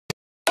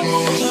1,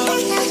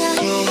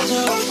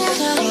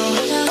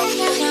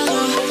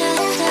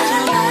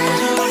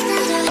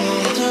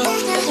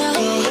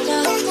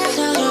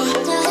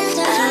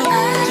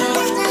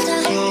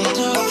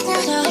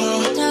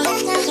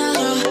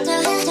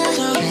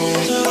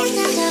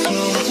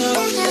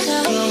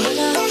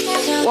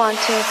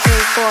 2, 3,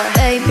 4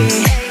 Baby,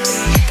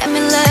 got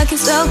me looking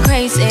so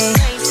crazy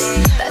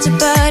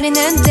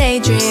빠져버리는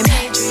daydream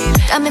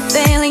Got me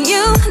feeling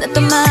you 나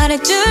또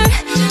말해줄래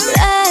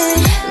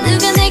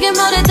누가 내게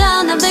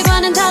뭐래도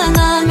남들과는 달라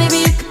넌 Maybe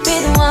you could be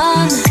the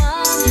one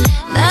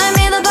날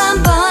믿어봐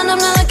한번 I'm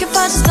not looking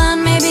for just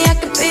fun Maybe I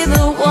could be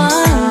the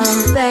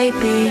one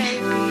Baby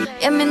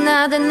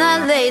예민하다 나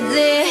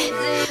lately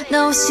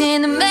너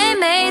없이는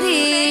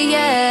매일매일이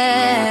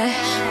yeah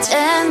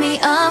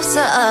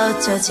재미없어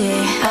어쩌지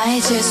I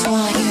just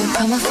want you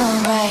call my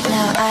phone right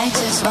now I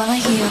just wanna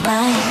hear your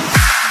line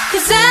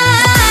Cause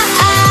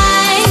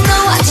I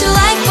know what you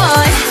like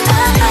boy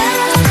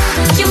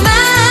You're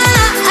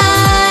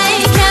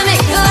mine Can't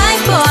make you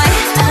like boy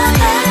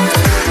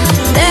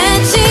내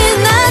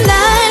지난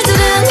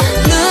날들은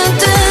눈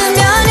뜨면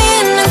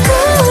있는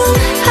cool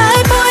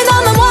High boy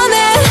너만 원해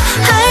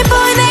High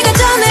boy 내가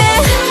전해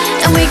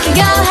And we can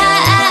go high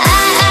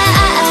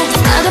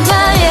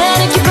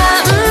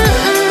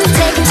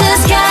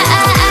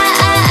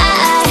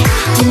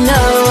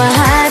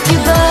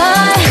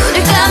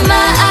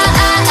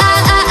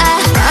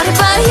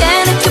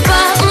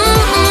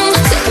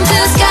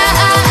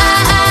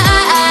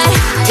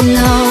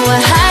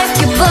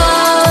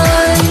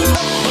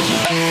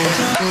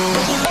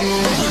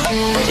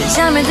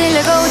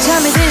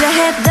잠을 들려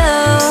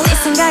해도 네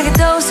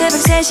생각에도 새벽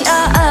 3시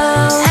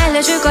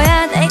알려줄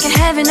거야 They can't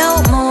have it no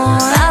more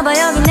봐봐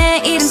여기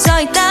내 이름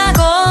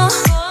써있다고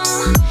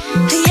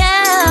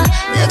Yeah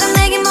누가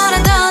내게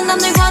뭐라도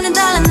남들과는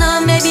달라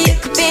넌 Maybe you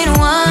could be the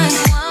one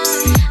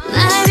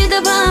날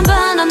믿어봐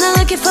한번 I'm not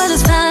looking for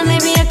this fun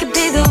Maybe I could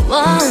be the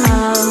one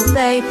Oh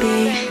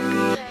baby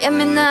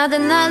예민하다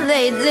나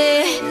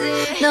lately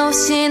너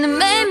없이는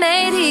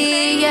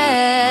매일매일이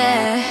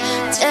yeah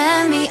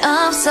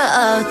재미없어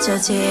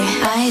어쩌지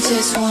I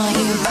just want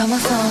you call my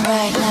phone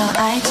right now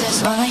I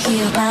just wanna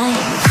hear your line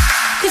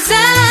Cause I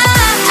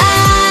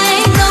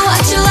know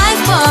what you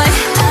like boy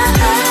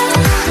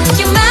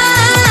You're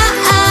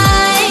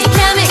mine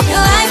Can't make you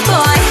like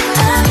boy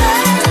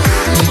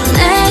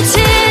내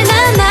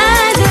지난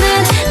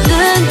날들은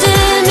눈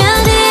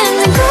뜨면 있는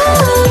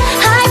cool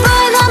High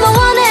boy 너만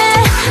원해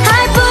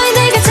High boy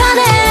내가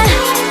전해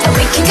And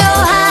we can go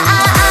high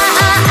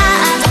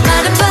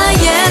말해봐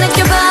yeah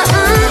느껴봐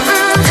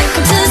Take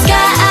me to the sky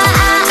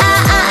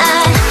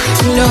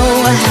You know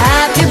a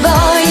happy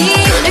boy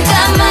늘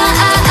감아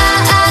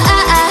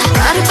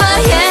말해봐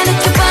yeah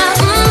느껴봐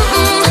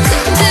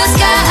Take me to the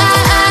sky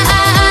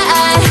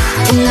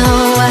You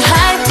know a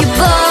happy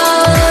boy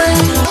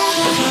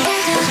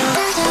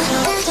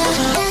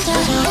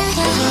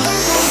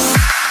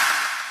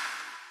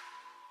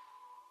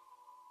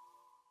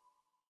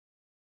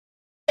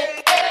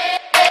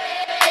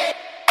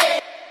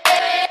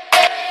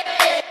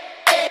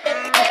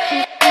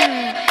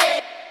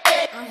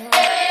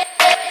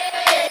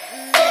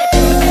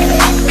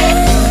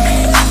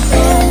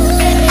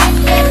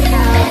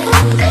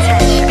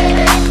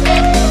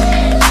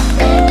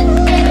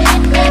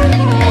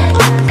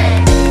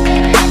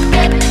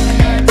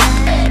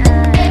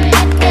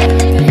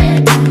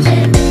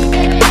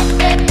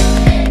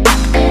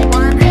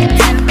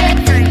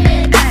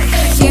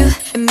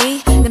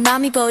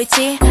맘이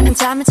보이지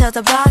한참을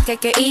쳐다봐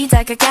가까이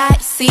다가가 You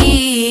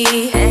see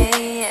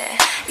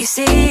You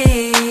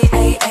see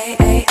 1,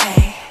 2,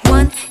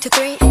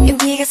 3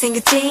 용기가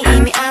생겼지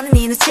이미 아는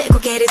네 눈치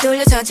고개를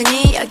돌려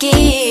천천히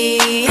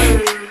여기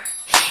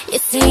You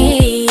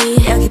see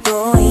여기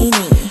보이니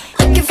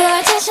Looking for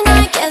attention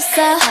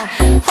알겠어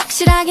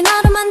확실하게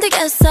너로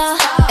만들겠어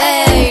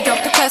Hey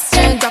drop the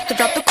question drop the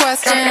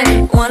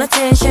question Want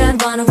attention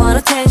want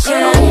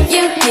attention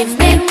You give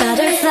me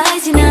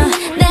butterflies you know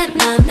내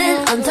맘은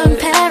온통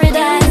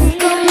paradise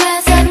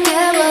꿈에서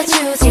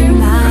깨워주지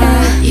마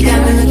You got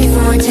me looking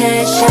for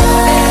attention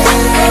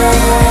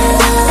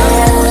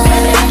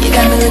You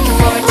got me looking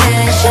for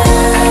attention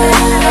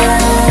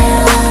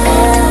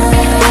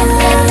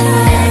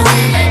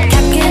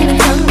가끔은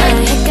정말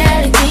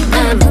헷갈리지만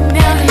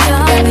분명히 You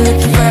got me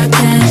looking for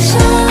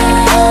attention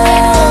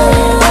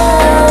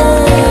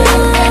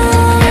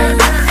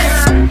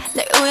날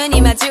우연히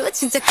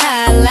마주친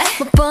척할래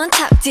못 본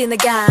탑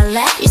지나갈래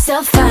You're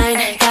so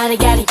fine gotta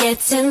get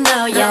to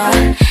know ya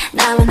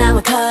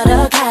나와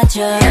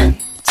걸어가줘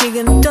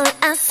지금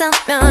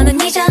돌아서면은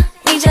잊어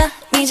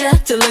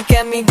to look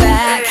at me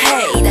back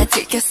Hey 나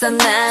들켰어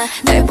날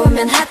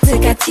보면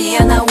하트가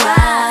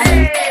튀어나와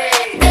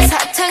내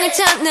사탕을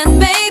찾는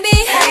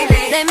baby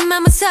내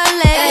맘은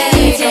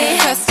설레이지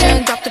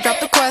Drop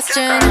the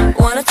question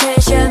Want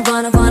attention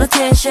want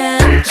attention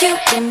You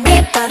give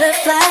me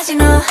butterflies you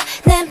know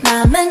내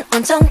맘은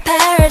온통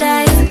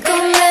paradise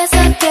꿈에서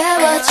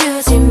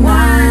깨워주지 마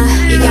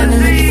You got me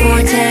looking for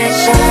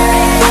attention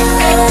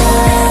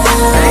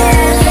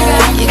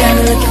You got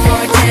me looking for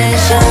attention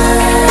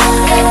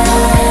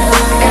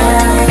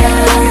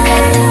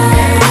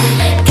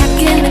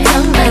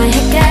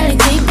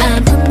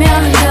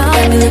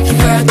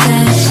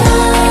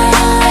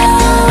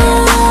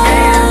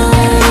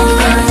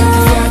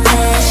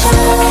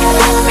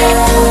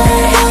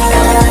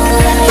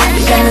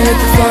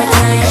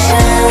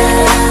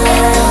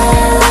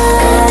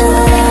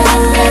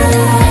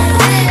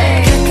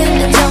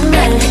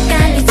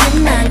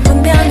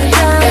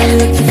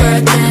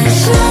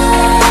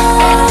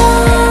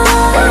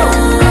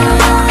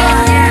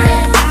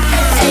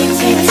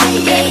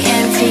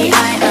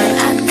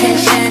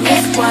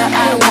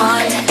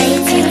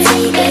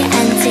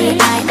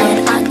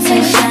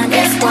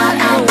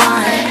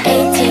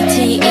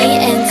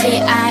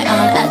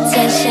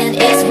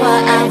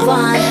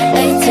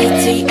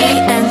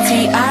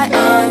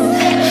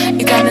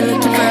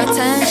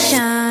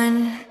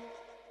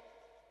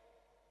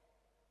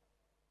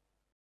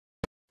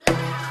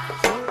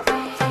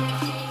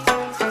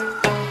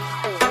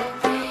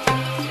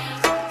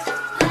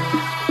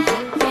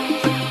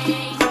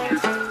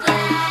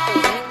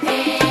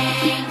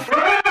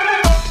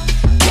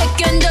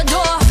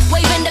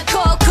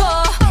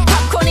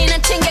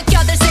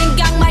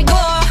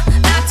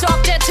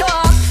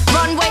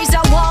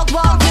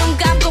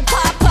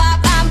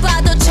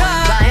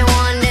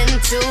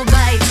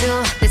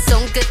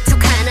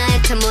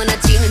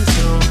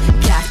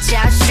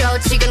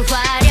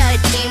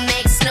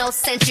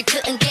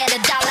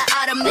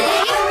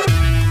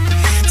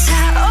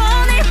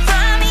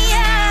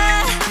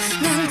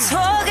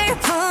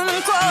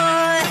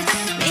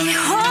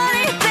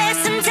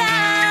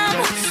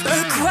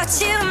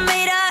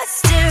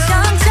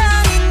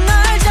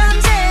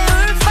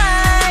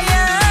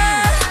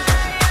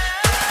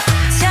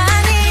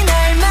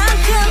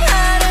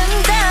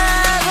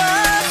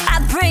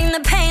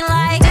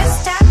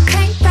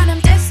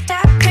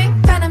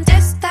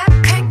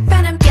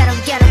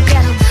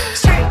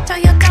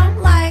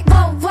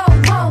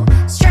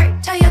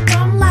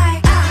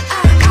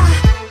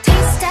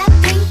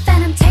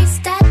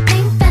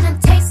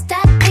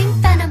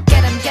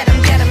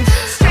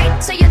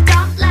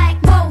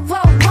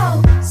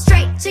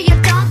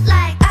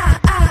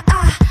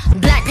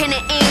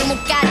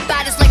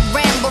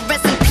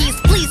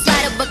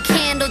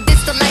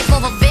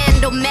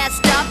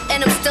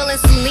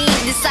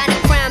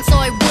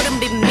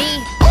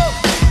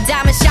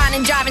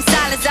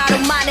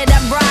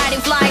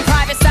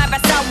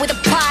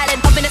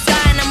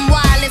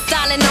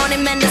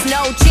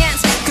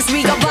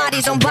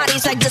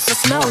Body's like just a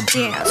slow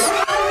dance.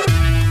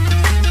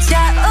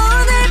 자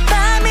오늘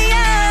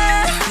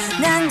밤이야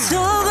난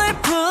속을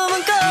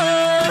품은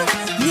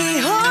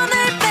꽃네 혼을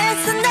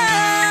뺏어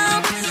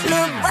now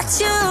Look what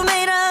you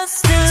made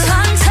us do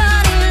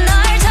천천히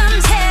널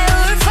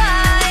잠재울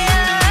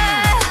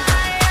fire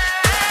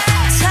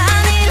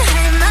잔인할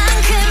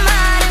만큼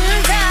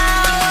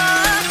아름다워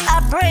I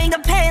bring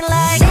the pain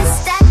like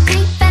This that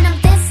pink venom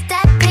This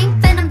that pink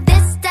venom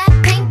This that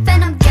pink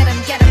venom Get 'em,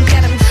 get 'em,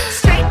 get 'em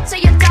Straight to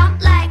your dump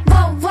like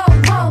Whoa, whoa,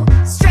 whoa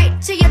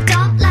Straight to your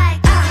dump like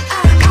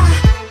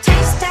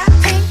Taste that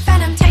pink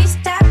venom Taste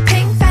that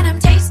pink venom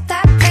Taste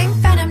that pink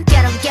venom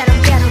Get 'em, get 'em,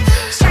 get 'em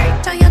Straight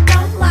to your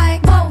dump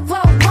like Whoa,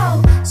 whoa,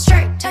 whoa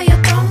Straight to your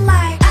dump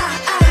like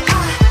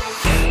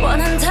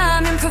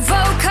원한다면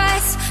provoke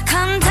us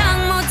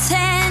감당 못해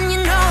and you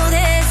know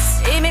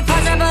this 이미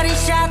퍼져버린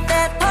shot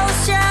that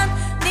potion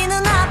네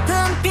눈아픈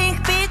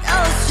핑크빛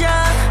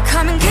ocean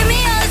Come and give me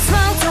all the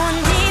smoke 돈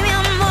니면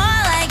more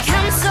like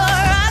I'm so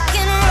rock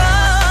and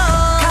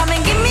roll Come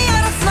and give me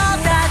all the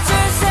smoke 다 줄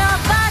수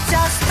없어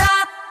just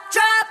stop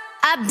drop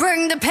I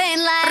bring the pain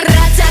like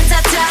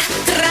Ra-ta-ta-ta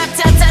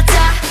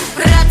Ra-ta-ta-ta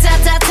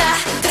Ra-ta-ta-ta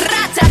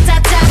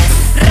Ra-ta-ta-ta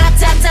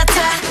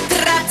Ra-ta-ta-ta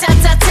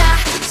Ra-ta-ta-ta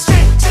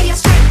Straight to your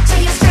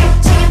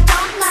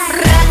dump like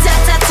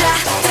Ra-ta-ta-ta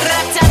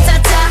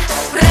Ra-ta-ta-ta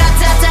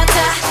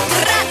Ra-ta-ta-ta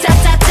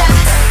Ra-ta-ta-ta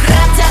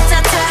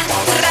Ra-ta-ta-ta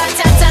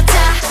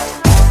Ra-ta-ta-ta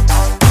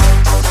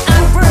I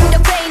bring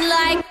the pain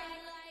like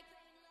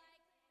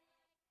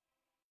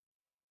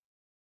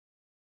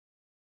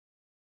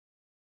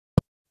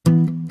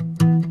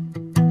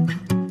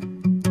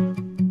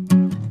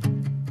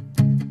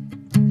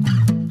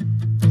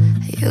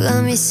You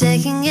got me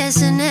second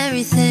guessing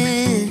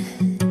everything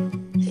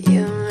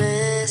You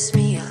mess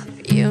me up,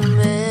 you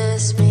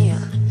mess me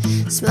up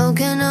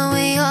Smoking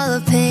away all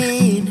the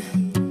pain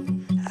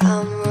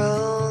I'm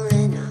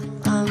rolling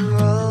up, I'm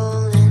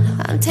rolling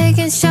up I'm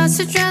taking shots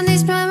to drown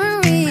these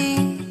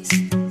memories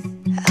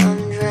I'm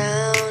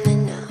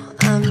drowning now,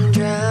 I'm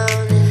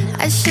drowning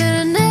now I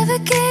should've never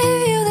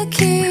gave you the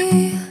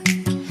key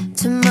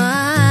to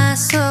my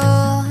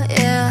soul,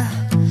 yeah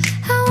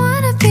I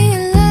wanna be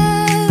a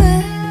lover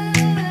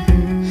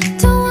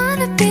Don't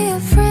wanna be a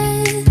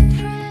friend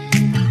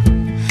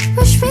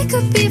Wish we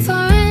could be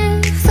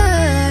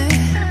forever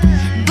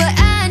But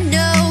I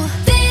know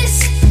this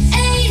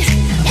ain't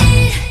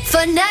it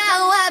For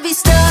now I'll be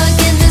stuck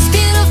in this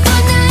beautiful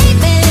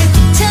nightmare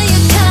Till you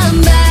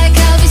come back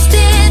I'll be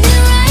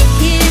standing right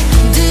here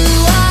Do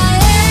I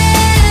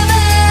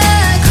ever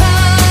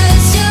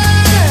cross your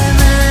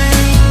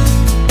mind?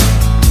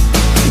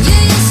 You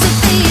used to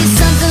be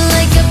something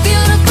like a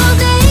beautiful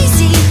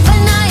daisy But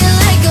now you're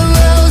like a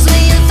rose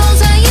When your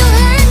phone's how you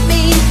hurt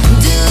me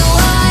Do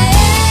I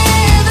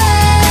ever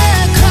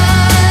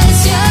cross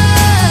your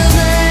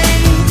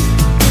mind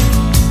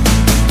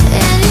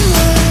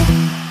anymore?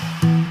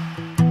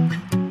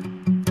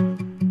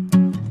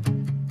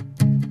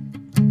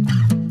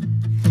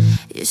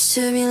 Used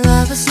to be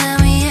lovers, now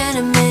we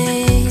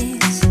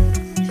enemies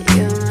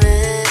You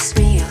mess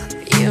me up,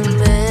 you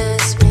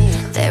mess me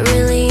up There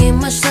really ain't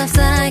much left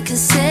that I can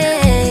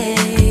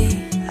say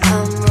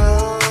I'm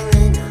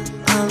rolling up,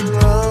 I'm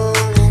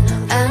rolling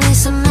up I need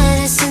some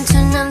medicine to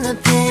numb the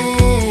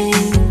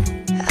pain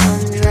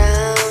I'm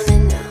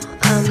drowning now,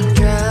 I'm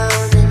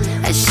drowning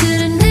now I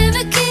should've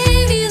never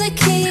gave you the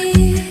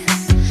key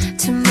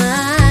to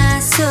my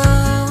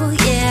soul,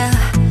 yeah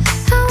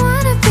I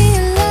wanna be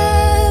a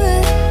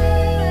lover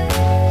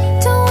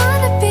Don't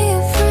wanna be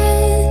a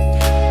friend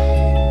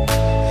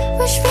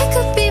Wish we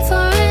could be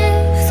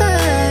forever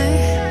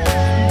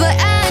But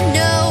I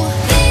know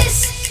this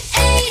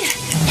ain't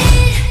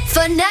it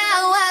for now